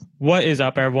What is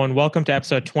up, everyone? Welcome to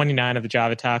episode 29 of the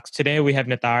Java Talks. Today we have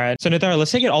Nithara. So Nithara, let's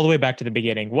take it all the way back to the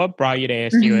beginning. What brought you to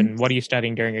ASU and what are you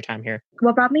studying during your time here?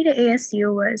 What brought me to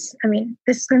ASU was,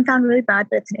 this is going to sound really bad,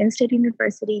 but it's an in-state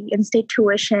university, in-state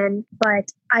tuition. But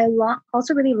I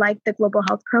also really liked the global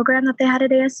health program that they had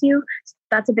at ASU.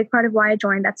 That's a big part of why I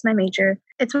joined. That's my major.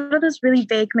 It's one of those really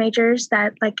vague majors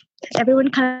that everyone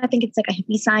kind of think it's like a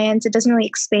hippie science. It doesn't really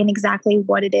explain exactly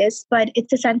what it is, but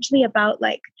it's essentially about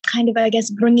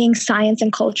bringing science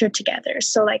and culture together.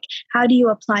 So how do you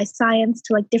apply science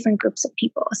to different groups of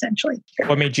people essentially?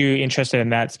 What made you interested in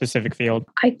that specific field?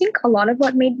 I think a lot of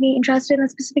what made me interested in a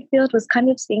specific field was kind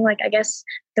of seeing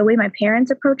the way my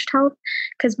parents approached health,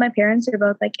 because my parents are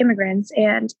both immigrants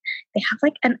and they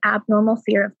have an abnormal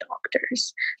fear of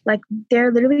doctors.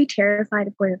 They're literally terrified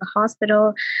of going to the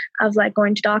hospital, of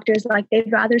going to doctors.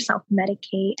 They'd rather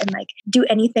self-medicate and do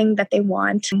anything that they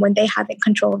want when they haven't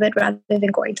control of it rather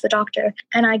than going to the doctor.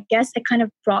 And I guess it kind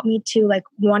of brought me to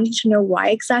wanting to know why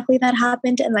exactly that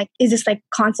happened. And is this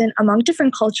constant among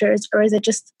different cultures, or is it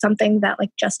just something that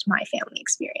just my family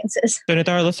experiences? So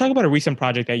Nithara, let's talk about a recent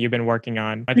project that you've been working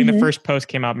on. I think the first post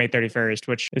came out May 31st,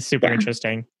 which is super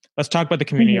interesting. Let's talk about the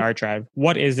Community Art Drive.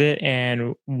 What is it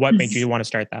and what made you want to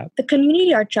start that? The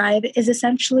Community Art Drive is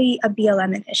essentially a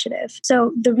BLM initiative.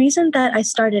 So the reason that I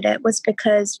started it was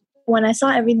because when I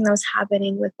saw everything that was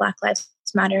happening with Black Lives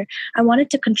Matter, I wanted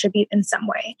to contribute in some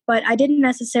way, but I didn't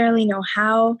necessarily know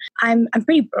how. I'm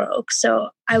pretty broke, so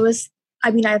I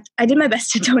did my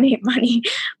best to donate money,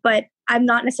 but I'm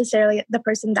not necessarily the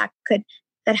person that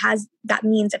has that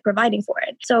means of providing for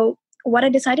it. So what I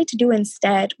decided to do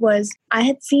instead was I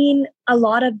had seen a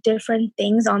lot of different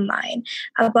things online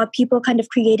about people kind of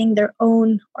creating their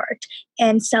own art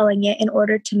and selling it in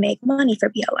order to make money for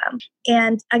BLM.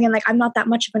 And again, I'm not that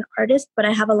much of an artist, but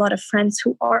I have a lot of friends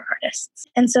who are artists.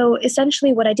 And so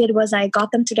essentially what I did was I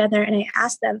got them together and I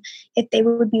asked them if they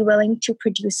would be willing to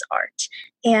produce art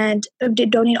and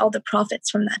donate all the profits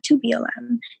from that to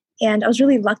BLM. And I was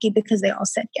really lucky because they all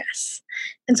said yes.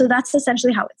 And so that's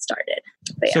essentially how it started.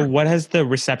 So what has the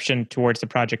reception towards the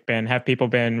project been? Have people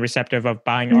been receptive of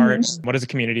buying art? What has the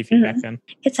community feedback been?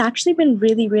 It's actually been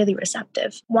really, really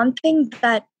receptive. One thing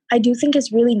that I do think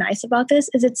is really nice about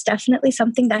this is it's definitely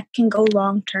something that can go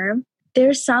long term.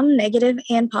 There's some negative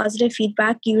and positive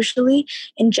feedback usually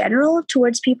in general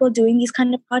towards people doing these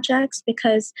kind of projects,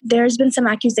 because there's been some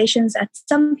accusations that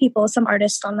some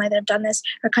artists online that have done this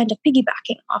are kind of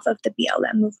piggybacking off of the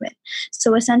BLM movement.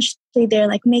 So essentially they're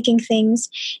making things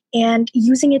and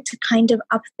using it to kind of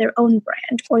up their own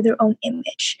brand or their own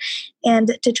image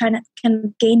and to try to kind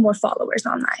of gain more followers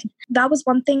online. That was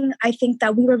one thing I think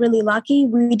that we were really lucky.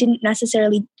 We didn't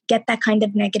necessarily get that kind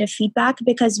of negative feedback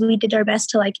because we did our best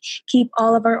to keep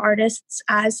all of our artists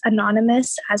as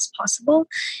anonymous as possible.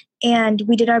 And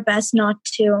we did our best not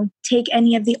to take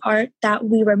any of the art that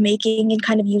we were making and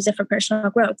kind of use it for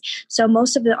personal growth. So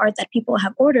most of the art that people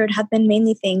have ordered have been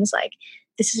mainly things like,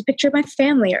 this is a picture of my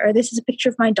family, or this is a picture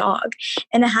of my dog.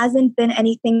 And it hasn't been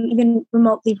anything even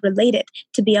remotely related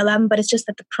to BLM, but it's just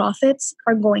that the profits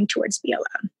are going towards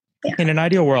BLM. Yeah. In an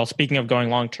ideal world, speaking of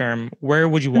going long term, where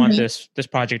would you want this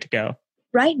project to go?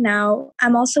 Right now,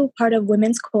 I'm also part of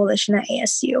Women's Coalition at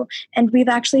ASU, and we've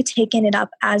actually taken it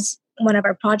up as one of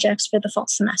our projects for the fall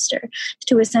semester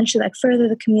to essentially further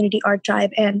the community art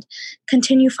drive and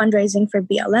continue fundraising for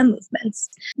BLM movements.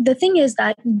 The thing is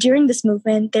that during this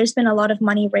movement, there's been a lot of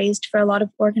money raised for a lot of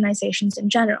organizations in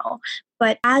general.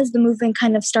 But as the movement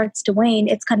kind of starts to wane,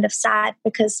 it's kind of sad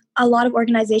because a lot of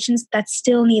organizations that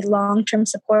still need long-term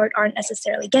support aren't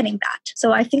necessarily getting that.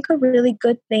 So I think a really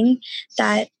good thing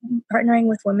that partnering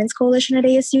with Women's Coalition at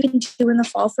ASU can do in the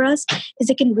fall for us is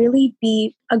it can really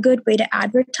be a good way to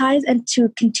advertise and to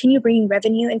continue bringing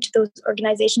revenue into those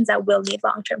organizations that will need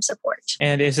long-term support.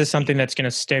 And is this something that's going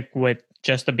to stick with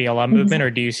just the BLM movement,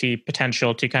 or do you see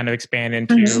potential to kind of expand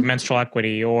into menstrual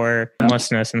equity or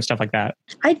homelessness and stuff like that?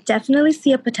 I definitely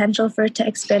see a potential for it to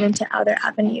expand into other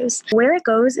avenues. Where it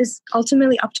goes is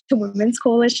ultimately up to Women's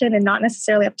Coalition and not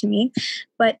necessarily up to me,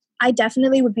 but I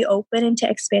definitely would be open into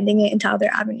expanding it into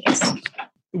other avenues.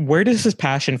 Where does this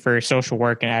passion for social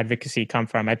work and advocacy come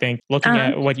from? I think looking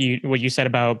at what you said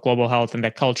about global health and the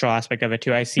cultural aspect of it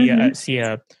too, I see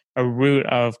a root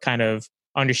of kind of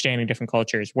understanding different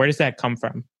cultures. Where does that come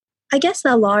from? I guess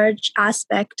a large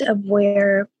aspect of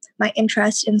where my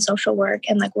interest in social work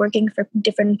and like working for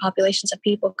different populations of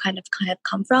people kind of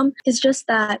come from is just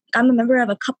that I'm a member of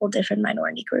a couple different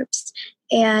minority groups.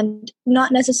 And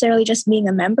not necessarily just being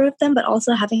a member of them, but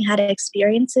also having had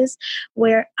experiences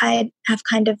where I have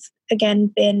kind of, again,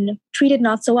 been treated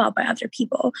not so well by other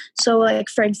people. So like,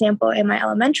 for example, in my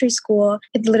elementary school,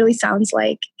 it literally sounds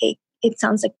like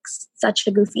such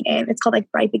a goofy name. It's called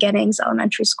like Bright Beginnings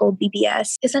Elementary School,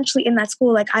 BBS. Essentially in that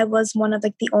school, like I was one of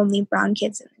like the only brown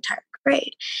kids in the entire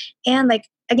grade. And like,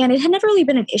 again, it had never really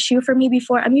been an issue for me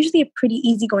before. I'm usually a pretty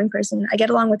easygoing person. I get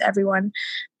along with everyone.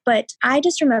 But I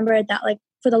just remember that like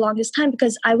for the longest time,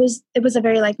 because it was a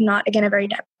very like not, again, a very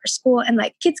diverse school, and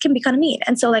like kids can be kind of mean.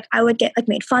 And so like I would get like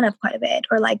made fun of quite a bit,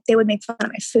 or like they would make fun of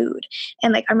my food.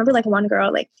 And like I remember like one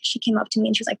girl, like she came up to me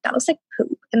and she was like, "That looks like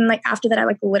poop." And like after that, I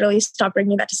like literally stopped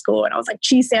bringing that to school. And I was like,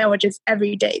 cheese sandwiches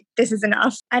every day. This is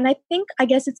enough. And I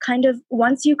guess it's kind of,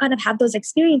 once you kind of have those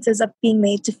experiences of being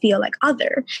made to feel like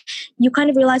other, you kind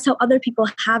of realize how other people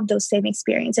have those same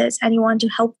experiences, and you want to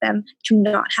help them to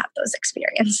not have those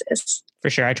experiences. For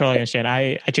sure. I totally understand.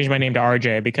 I changed my name to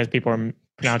RJ because people are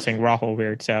pronouncing Rahul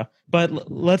weird. So,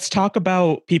 but let's talk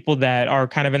about people that are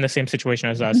kind of in the same situation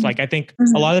as us. Like, I think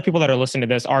a lot of the people that are listening to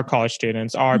this are college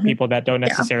students, are people that don't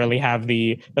necessarily have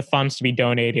the funds to be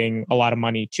donating a lot of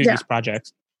money to these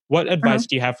projects. What advice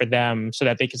do you have for them so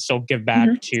that they can still give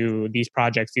back to these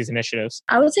projects, these initiatives?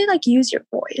 I would say like use your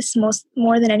voice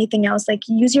more than anything else. Like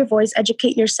use your voice,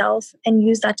 educate yourself, and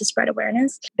use that to spread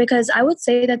awareness. Because I would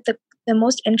say that the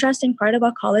most interesting part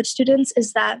about college students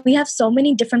is that we have so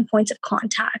many different points of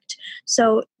contact.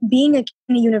 So being in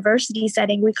a university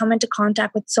setting, we come into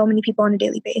contact with so many people on a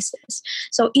daily basis.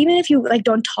 So even if you like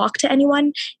don't talk to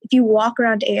anyone, if you walk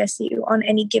around ASU on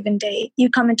any given day, you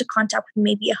come into contact with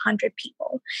maybe 100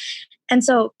 people. And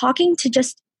so talking to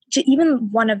even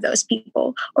one of those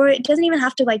people, or it doesn't even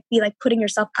have to like be like putting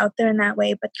yourself out there in that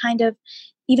way, but kind of,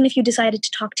 even if you decided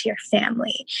to talk to your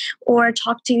family or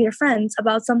talk to your friends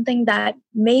about something that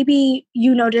maybe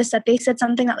you noticed that they said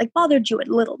something that like bothered you a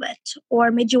little bit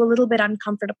or made you a little bit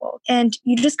uncomfortable, and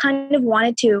you just kind of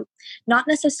wanted to not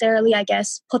necessarily, I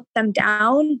guess, put them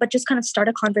down, but just kind of start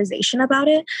a conversation about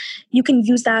it, you can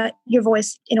use your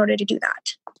voice in order to do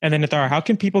that. And then, Nithara, how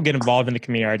can people get involved in the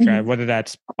Community Art Drive, whether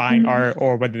that's buying art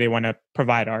or whether they want to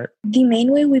provide art? The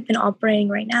main way we've been operating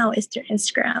right now is through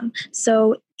Instagram.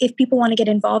 So if people want to get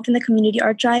involved in the Community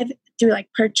Art Drive through like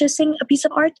purchasing a piece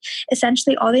of art,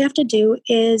 essentially all they have to do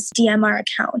is DM our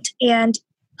account. And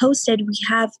posted, we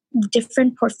have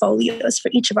different portfolios for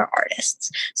each of our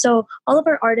artists. So all of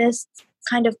our artists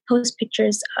kind of post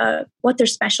pictures of what their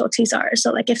specialties are.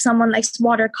 So like if someone likes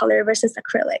watercolor versus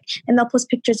acrylic, and they'll post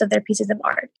pictures of their pieces of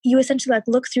art. You essentially like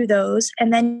look through those,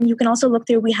 and then you can also look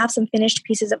through, we have some finished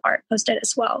pieces of art posted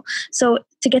as well. So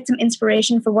to get some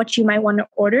inspiration for what you might want to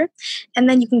order, and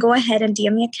then you can go ahead and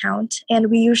DM the account, and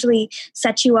we usually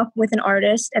set you up with an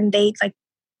artist, and they like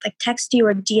text you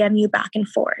or DM you back and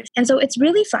forth. And so it's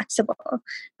really flexible.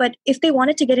 But if they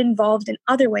wanted to get involved in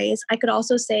other ways, I could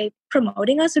also say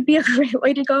promoting us would be a great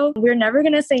way to go. We're never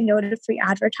going to say no to free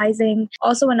advertising.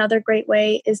 Also, another great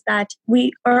way is that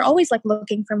we are always like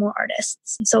looking for more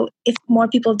artists. So if more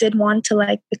people did want to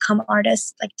like become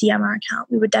artists, like DM our account,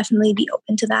 we would definitely be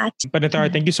open to that. But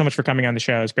Nithara, thank you so much for coming on the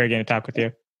show. It's great getting to talk with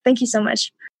you. Thank you so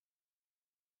much.